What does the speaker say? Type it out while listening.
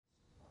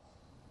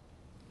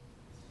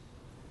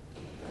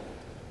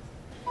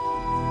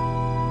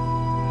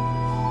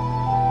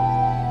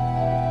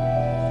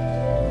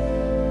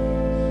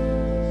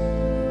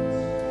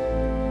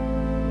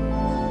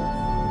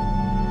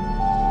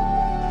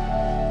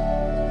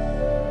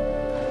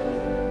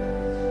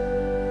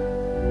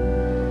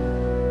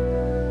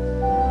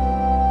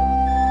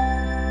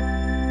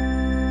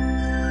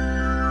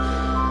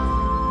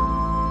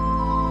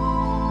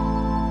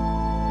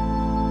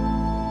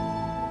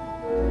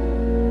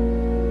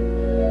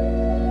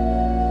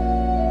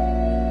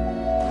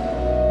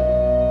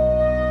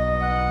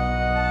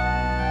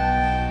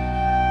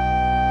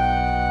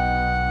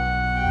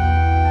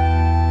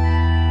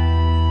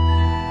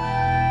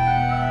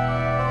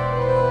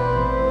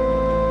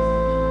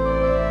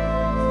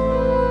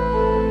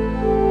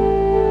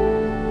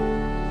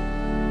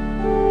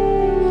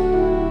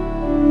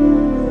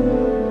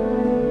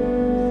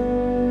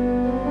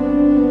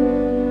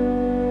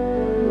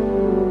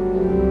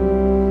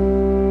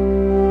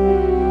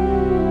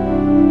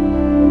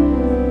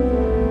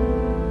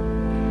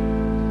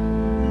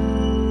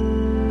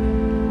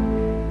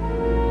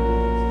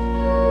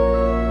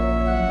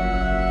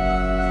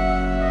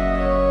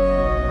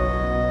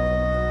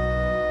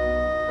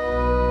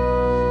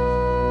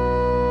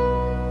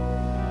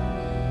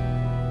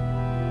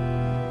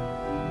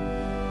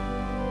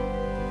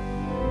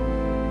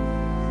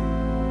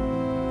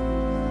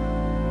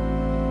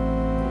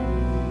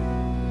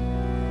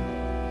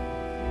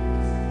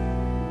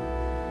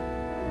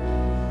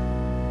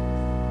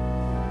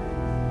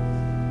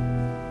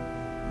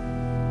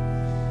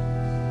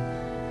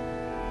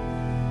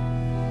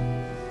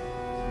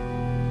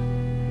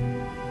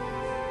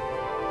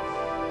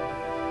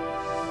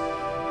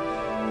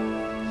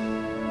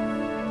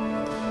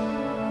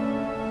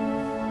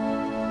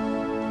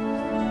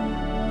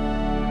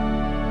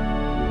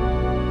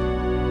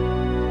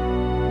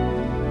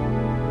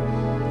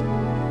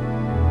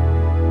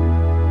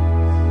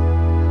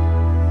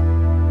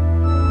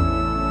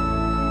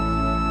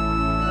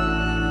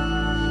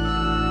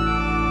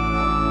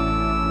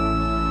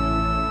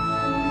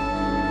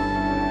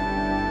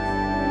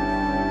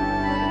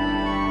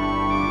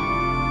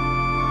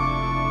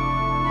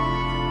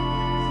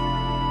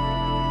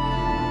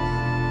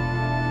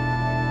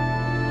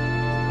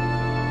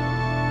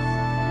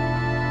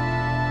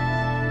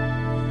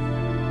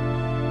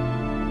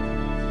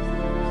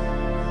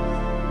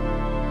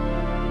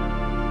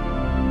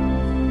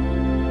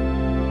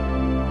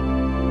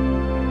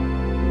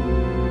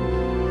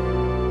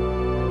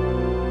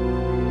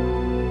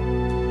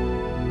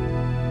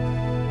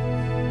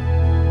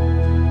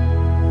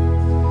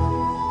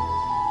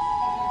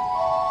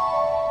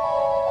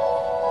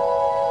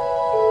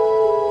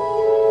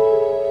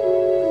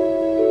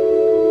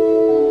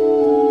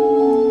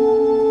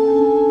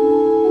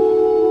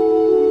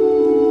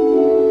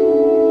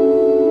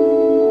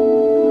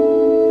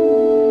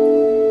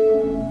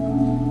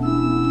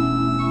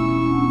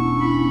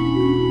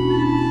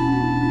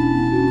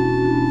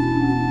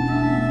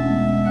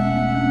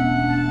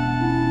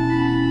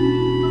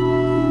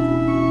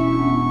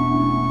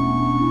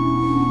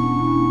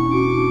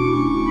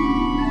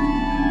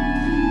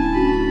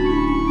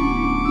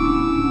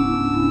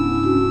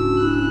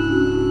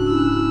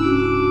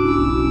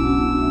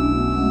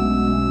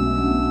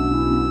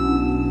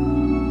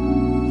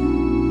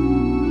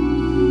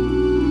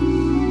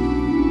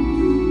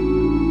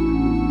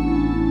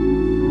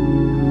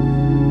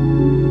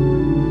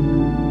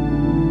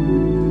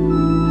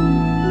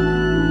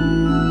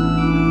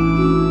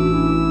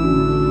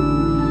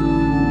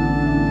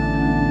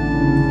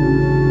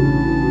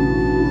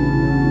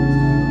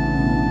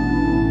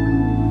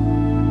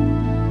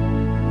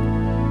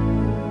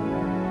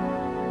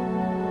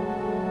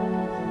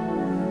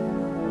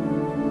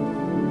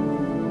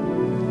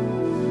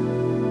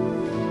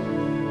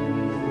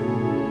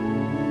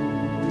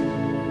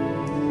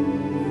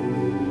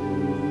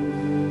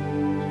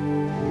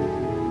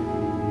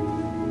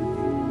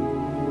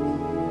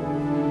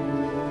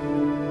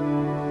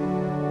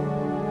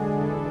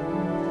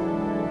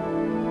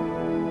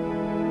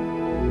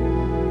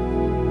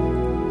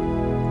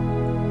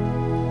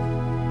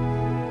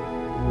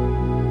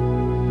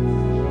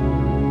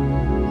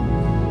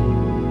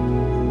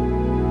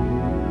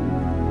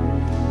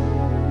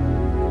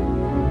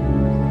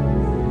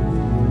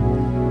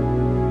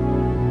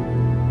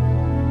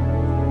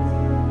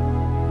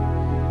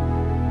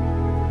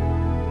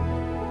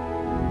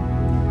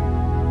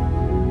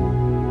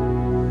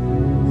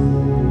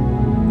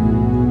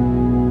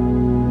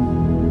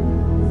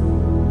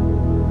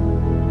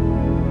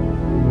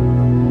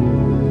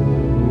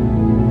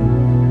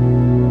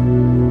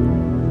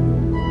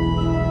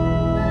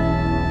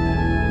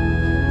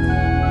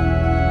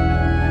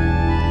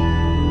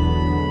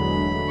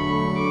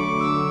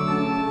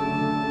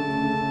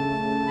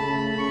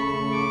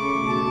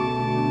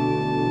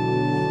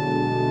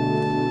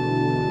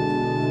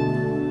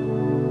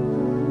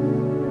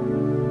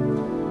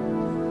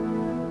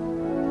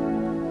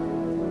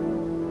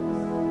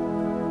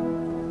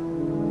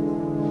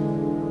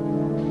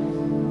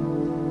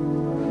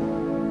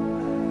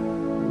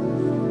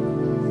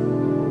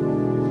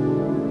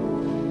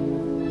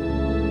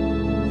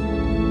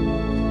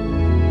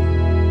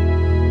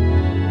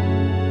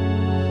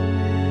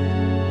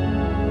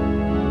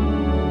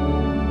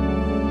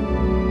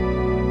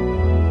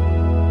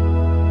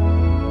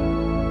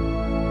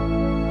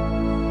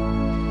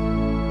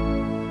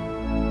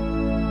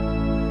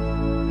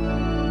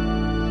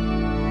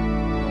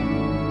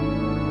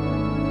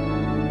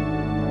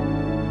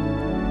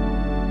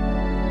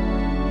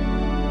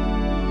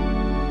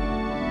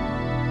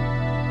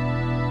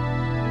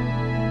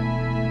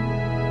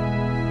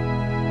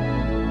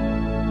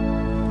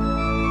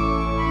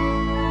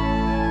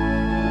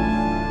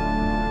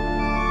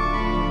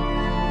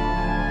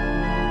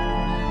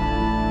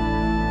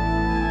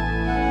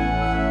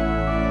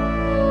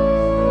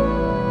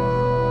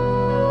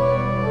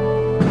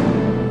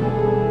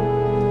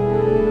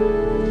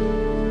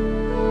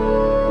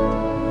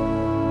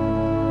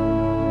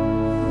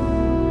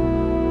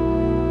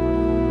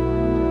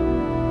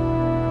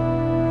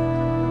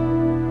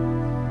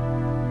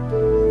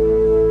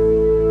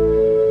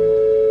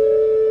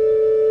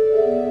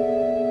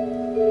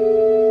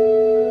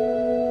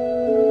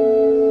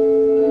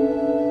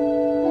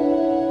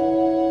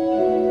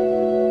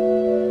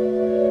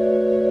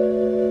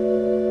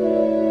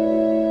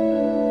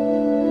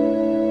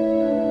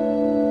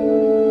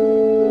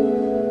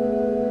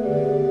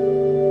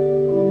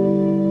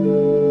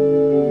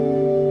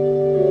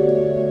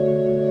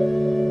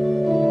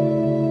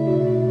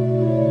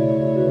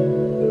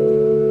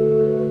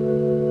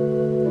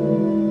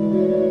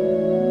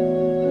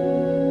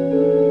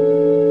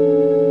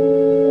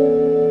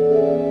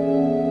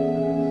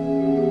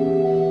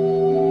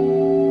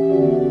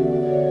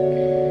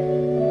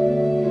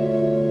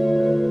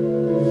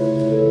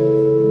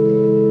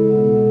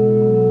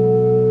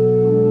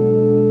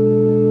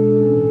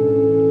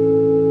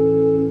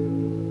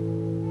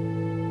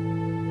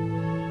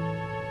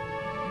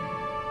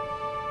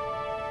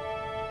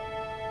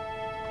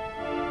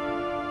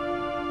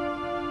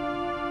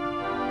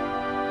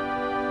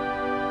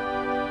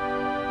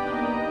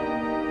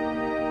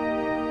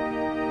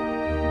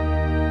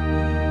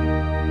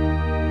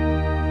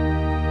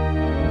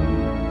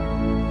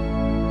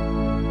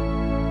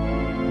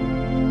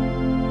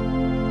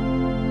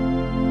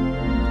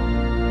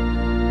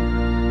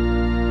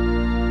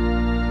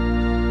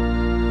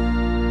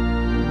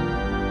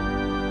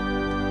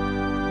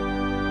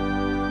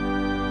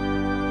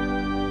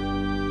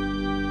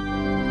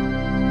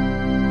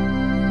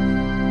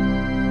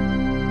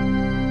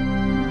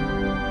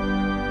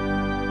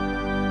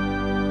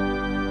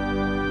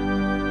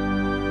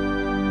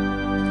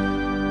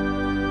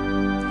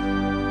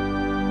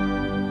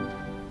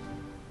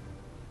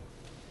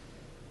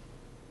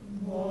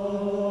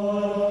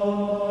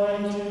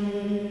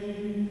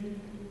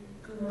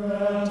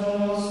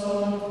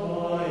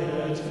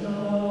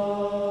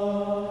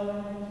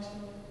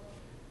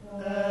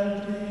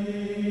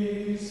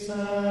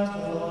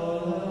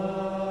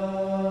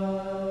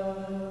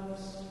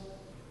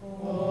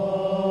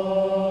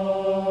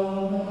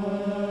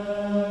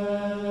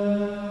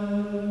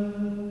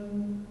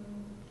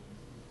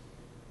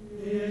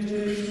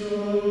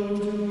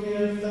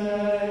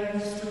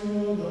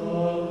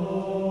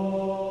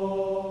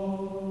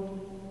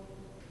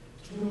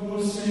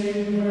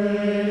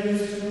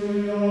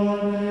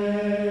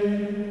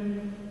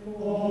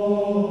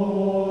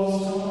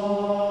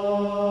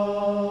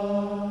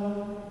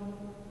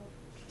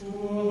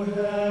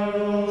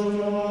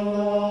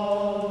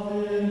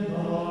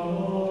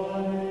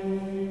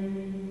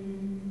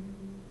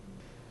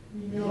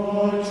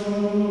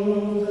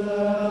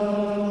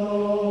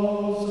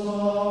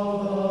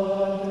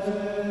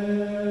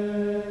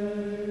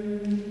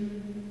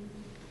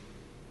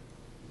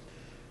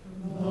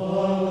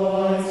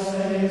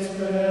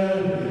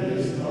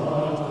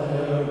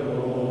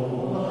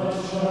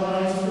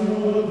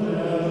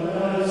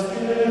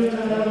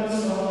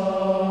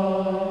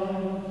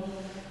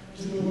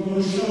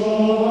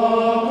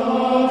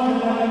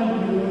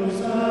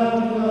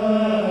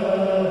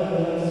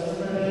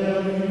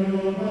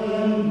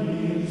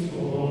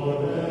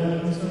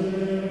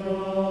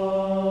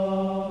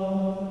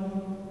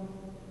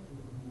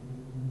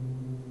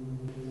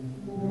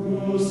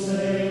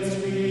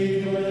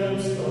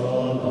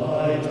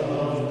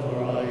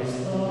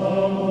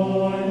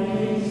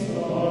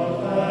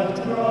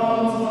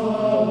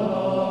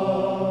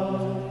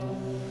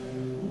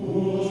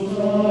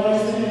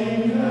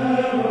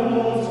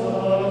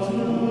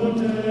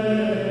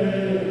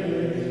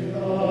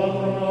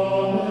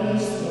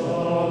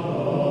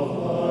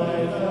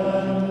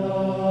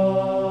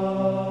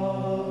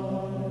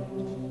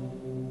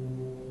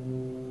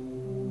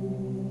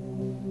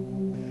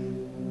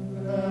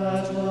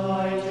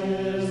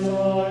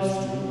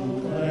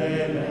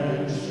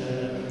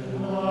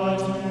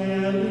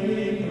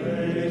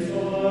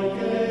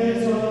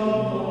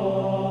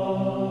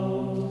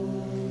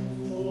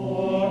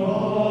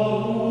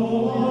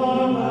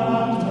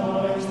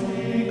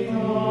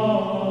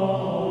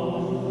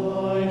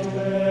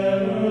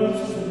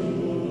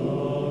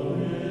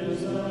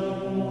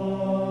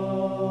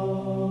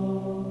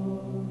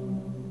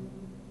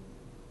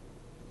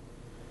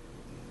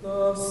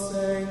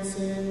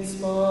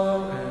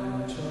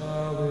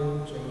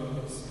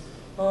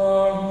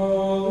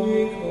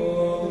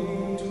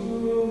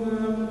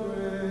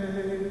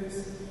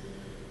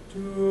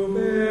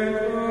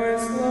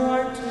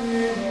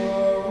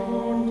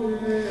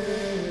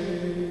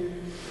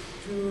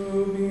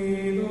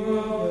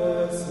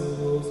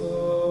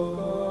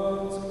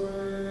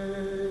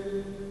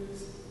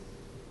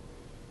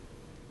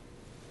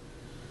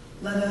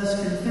Let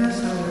us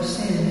confess our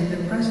sin in the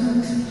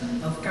presence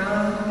of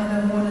God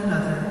and of one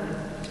another.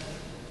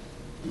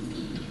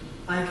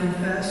 I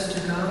confess to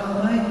God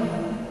Almighty,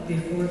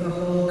 before the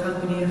whole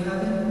company of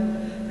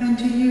heaven, and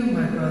to you,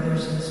 my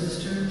brothers and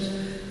sisters,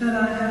 that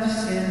I have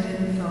sinned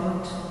in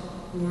thought,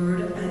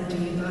 word, and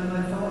deed by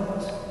my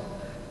fault,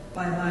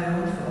 by my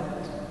own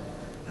fault,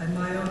 and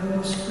my own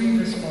most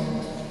grievous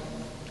fault.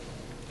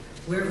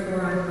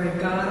 Wherefore I pray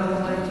God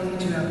Almighty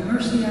to have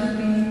mercy on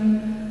me,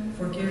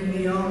 forgive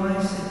me all my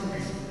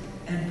sins,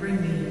 and bring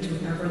me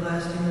to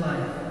everlasting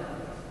life.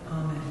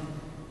 Amen.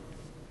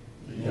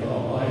 The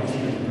Almighty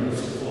and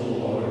merciful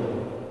Lord,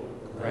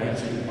 grant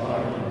you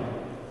pardon,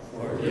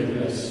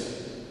 forgiveness,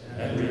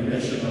 and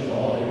remission of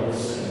all your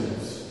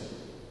sins.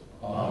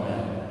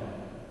 Amen.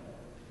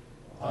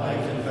 I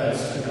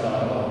confess to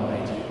God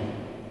Almighty,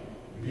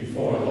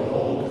 before the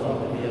whole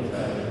company of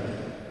heaven,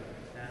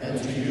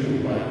 and to you,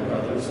 my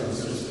brothers and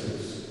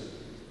sisters,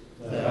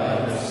 that I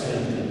have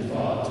sinned in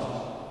thought,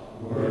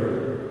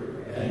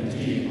 word, and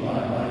deed by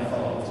my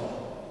fault,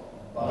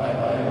 by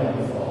my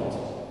own fault,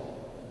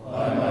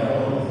 by my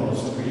own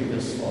most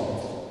grievous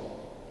fault.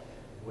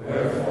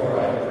 Wherefore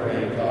I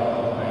pray God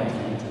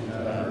Almighty to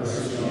have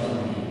mercy on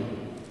me,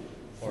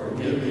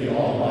 forgive me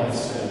all my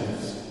sins,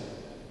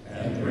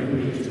 and bring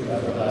me to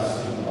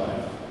everlasting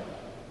life.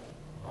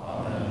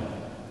 Amen.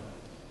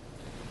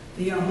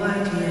 The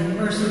Almighty and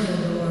merciful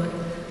Lord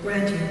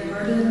grant you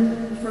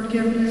pardon,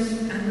 forgiveness,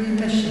 and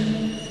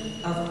remission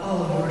of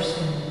all your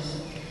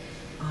sins.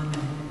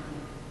 Amen.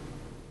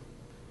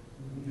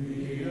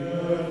 The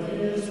earth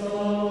is the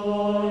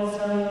Lord's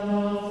and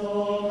the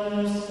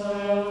fullness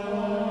thereof,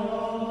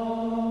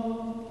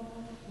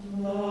 the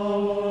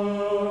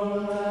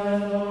world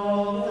and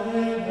all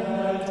they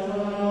that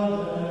dwell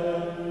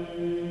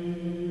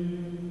therein.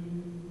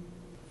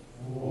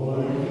 For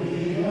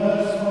he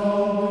has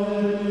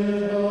founded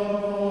it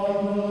upon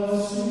the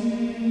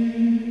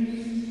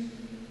seas,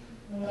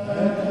 and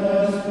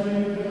has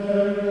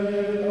prepared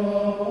it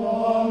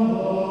upon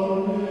the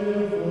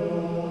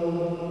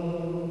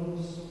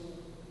rivers.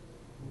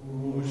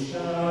 Who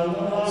shall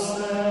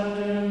ascend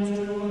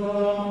into the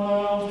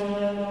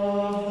mountain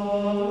of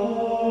the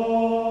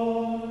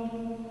Lord?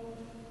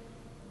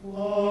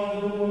 Lord,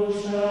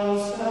 who shall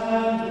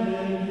stand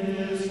in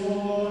his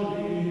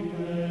holy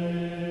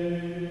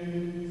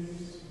place?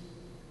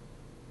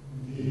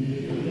 The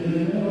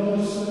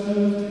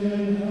innocent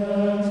in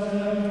hands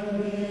and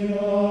clean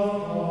of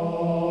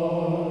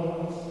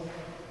heart,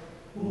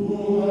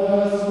 who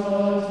has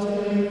not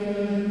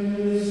taken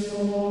his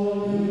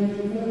soul in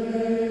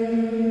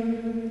vain,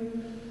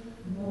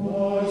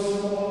 nor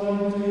sworn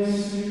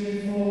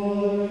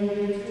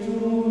deceitfully to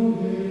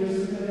his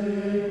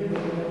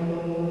neighbor.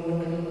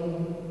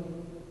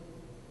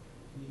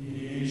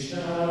 He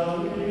shall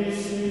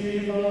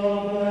receive a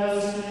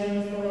blessing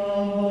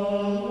from the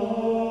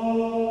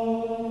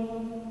Lord,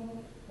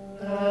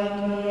 and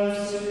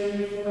mercy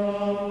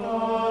from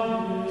God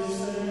his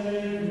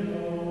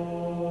Savior.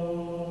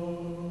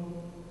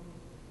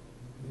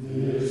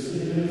 This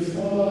is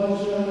the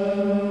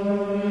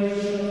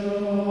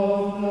generation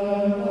of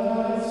them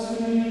that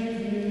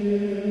seek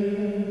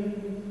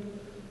him,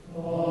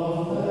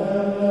 of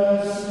them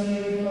that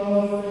seek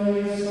the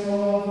face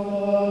of the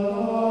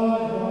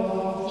God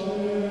of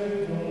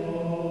Jacob.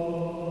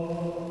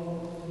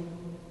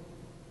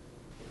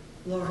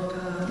 Lord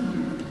God,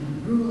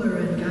 ruler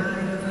and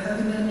guide of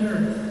heaven and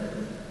earth,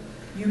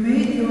 you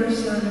made your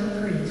Son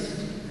a priest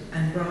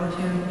and brought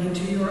him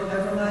into your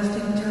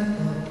everlasting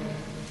temple.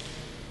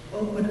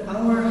 Open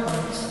our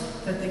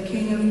hearts that the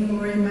King of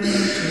glory may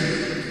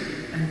enter,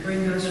 and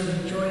bring us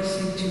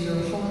rejoicing to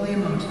your holy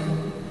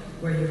mountain,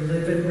 where you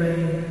live and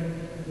reign,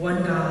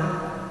 one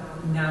God,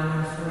 now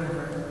and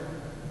forever.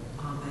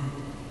 Amen.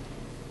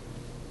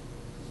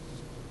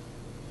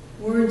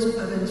 Words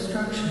of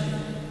instruction,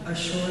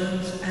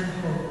 assurance, and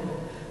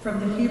hope from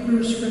the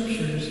Hebrew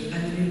Scriptures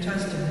and the New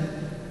Testament.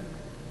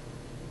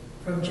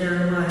 From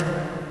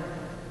Jeremiah,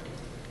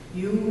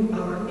 you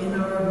are in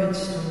our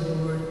midst, O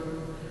Lord,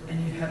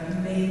 and you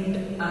have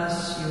named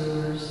us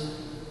yours.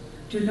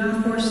 Do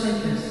not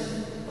forsake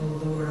us, O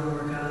Lord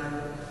our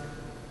God.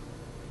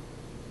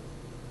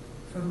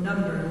 From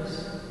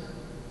Numbers,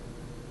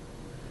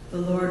 the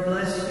Lord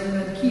bless you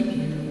and keep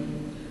you.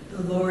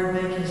 The Lord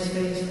make his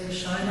face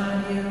shine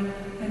on you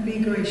and be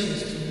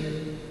gracious to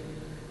you.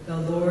 The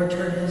Lord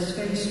turn his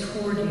face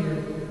toward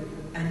you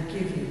and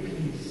give you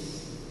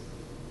peace.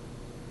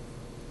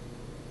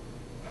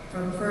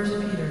 From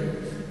 1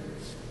 Peter,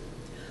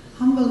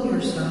 humble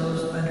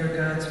yourselves under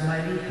God's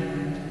mighty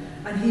hand,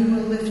 and he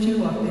will lift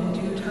you up in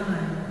due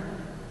time.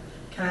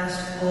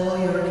 Cast all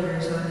your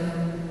cares on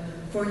him,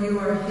 for you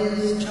are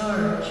his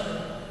charge.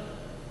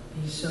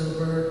 Be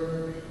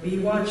sober, be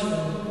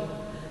watchful.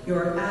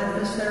 Your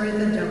adversary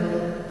the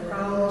devil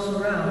prowls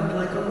around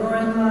like a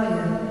roaring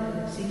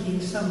lion, seeking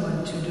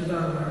someone to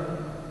devour.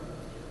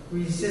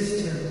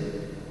 Resist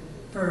him,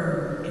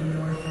 firm in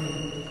your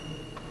faith.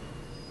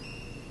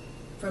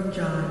 From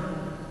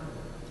John,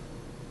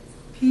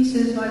 peace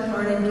is my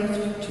parting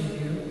gift to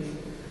you.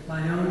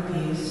 my own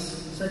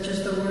peace, such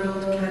as the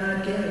world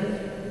cannot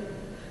give.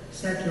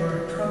 Set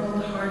your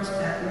troubled hearts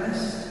at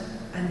rest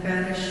and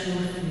banish your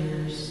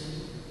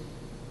fears.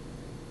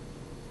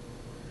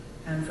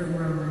 And from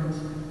Romans,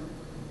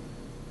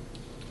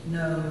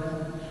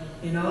 no,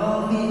 in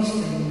all these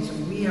things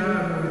we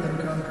are more than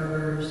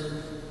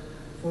conquerors,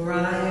 for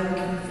I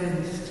am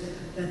convinced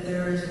that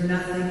there is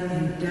nothing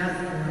in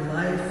death or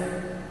life,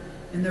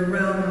 in the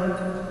realm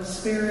of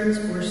spirits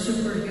or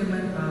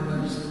superhuman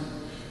powers,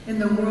 in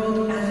the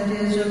world as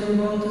it is or the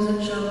world as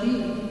it shall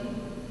be,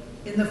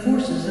 in the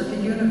forces of the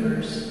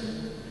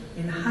universe,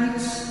 in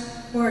heights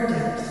or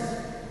depths,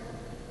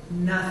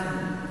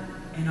 nothing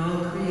in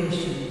all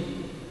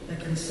creation that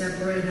can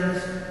separate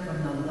us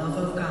from the love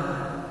of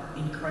God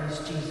in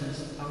Christ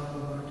Jesus our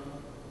Lord.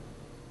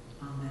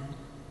 Amen.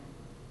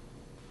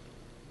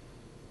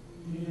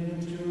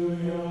 Into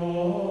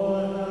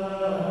your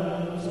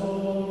hands, O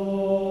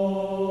Lord,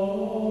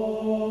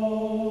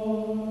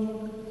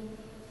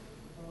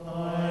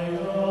 I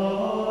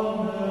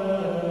commend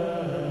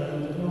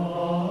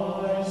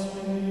my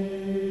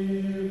spirit.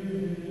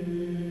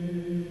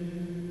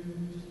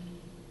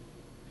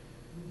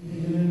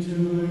 Into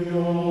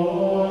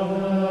your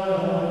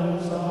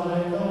hands I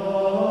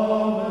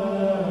commend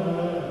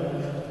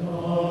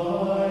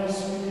my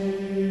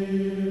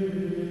spirit.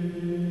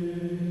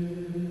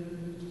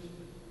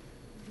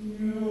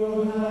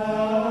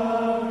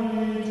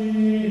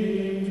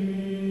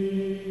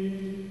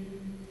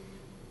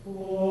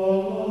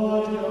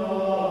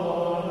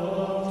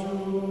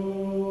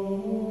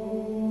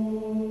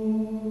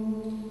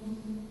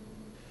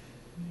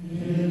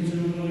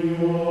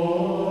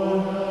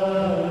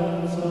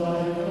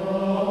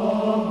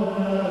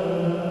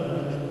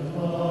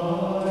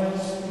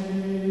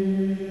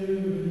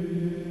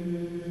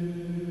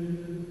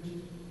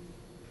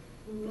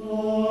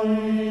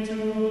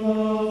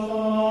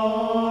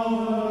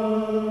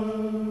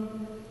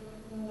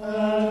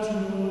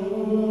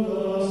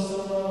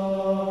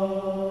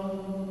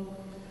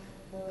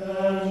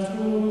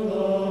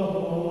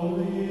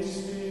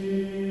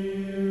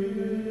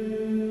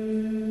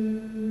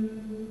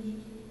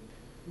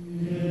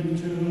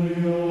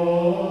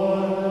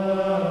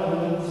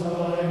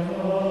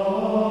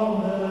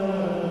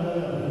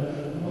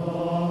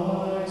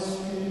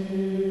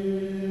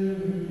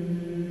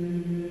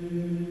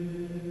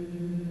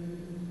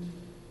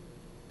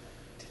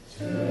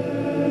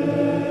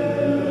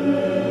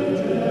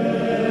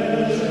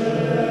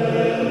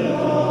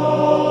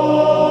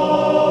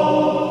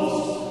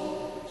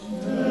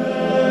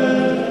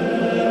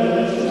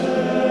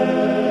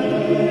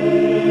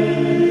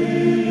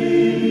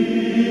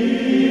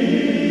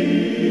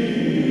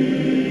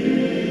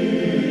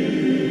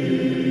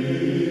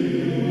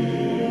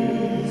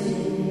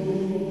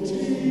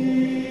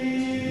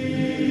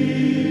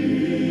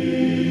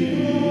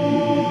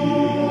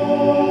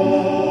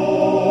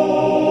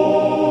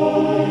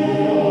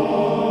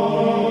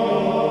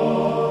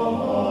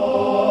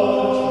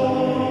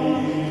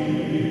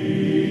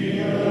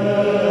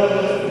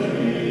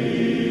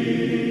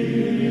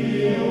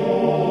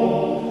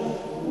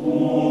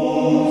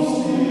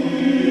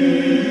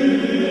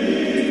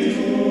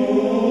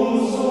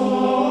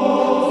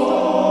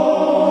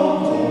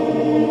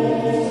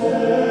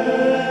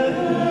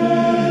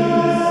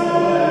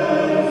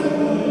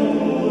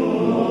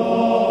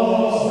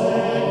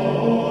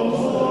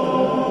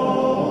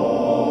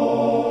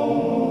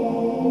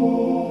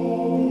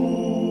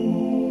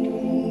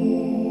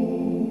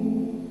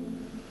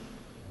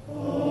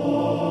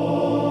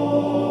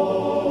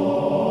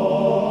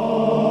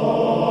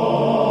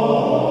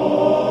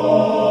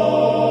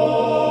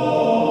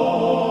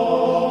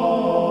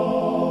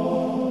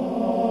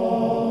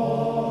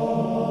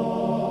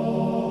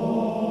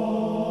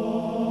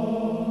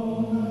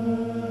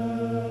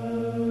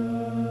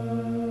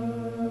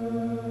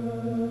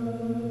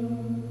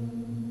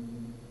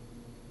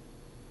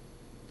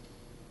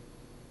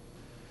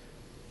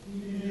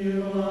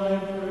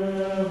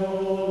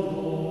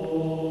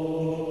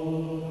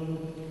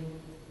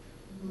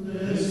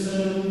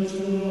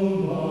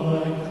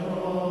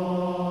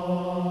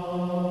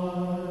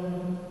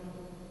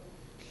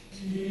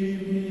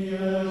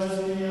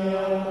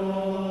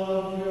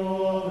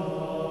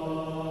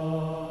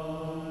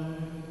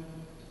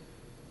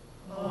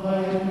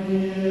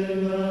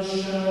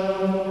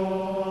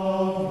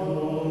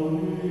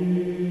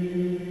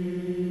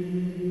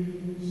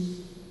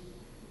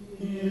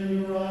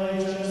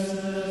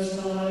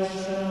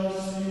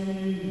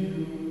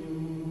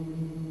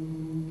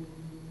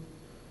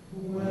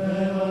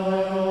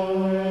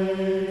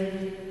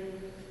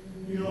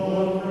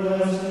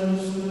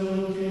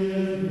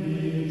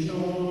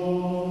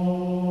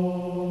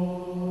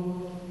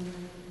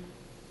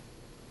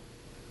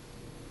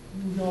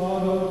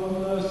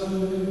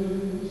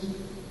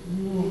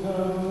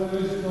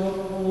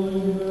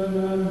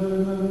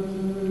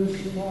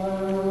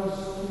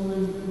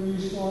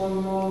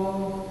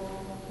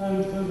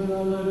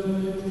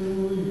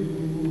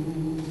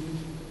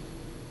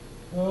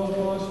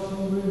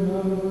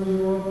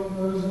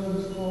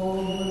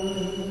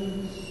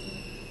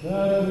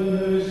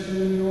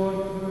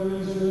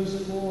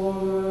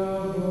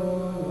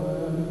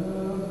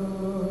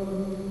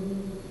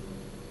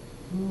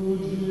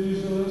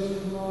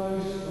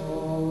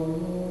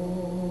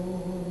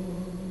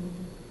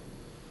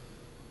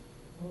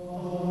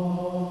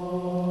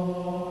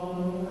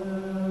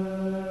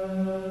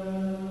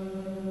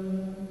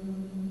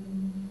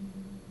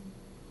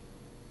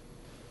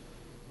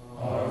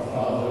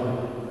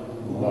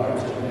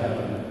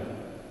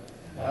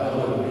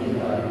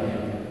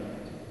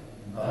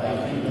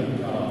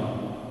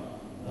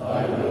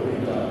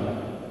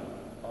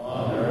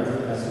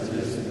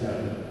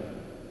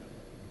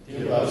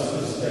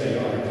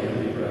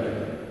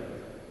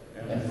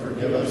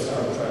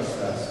 our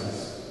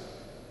trespasses,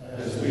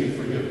 as we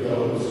forgive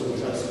those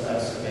who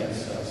trespass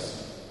against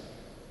us.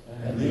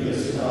 And lead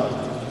us not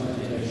into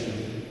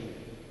temptation,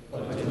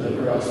 but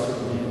deliver us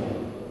from evil.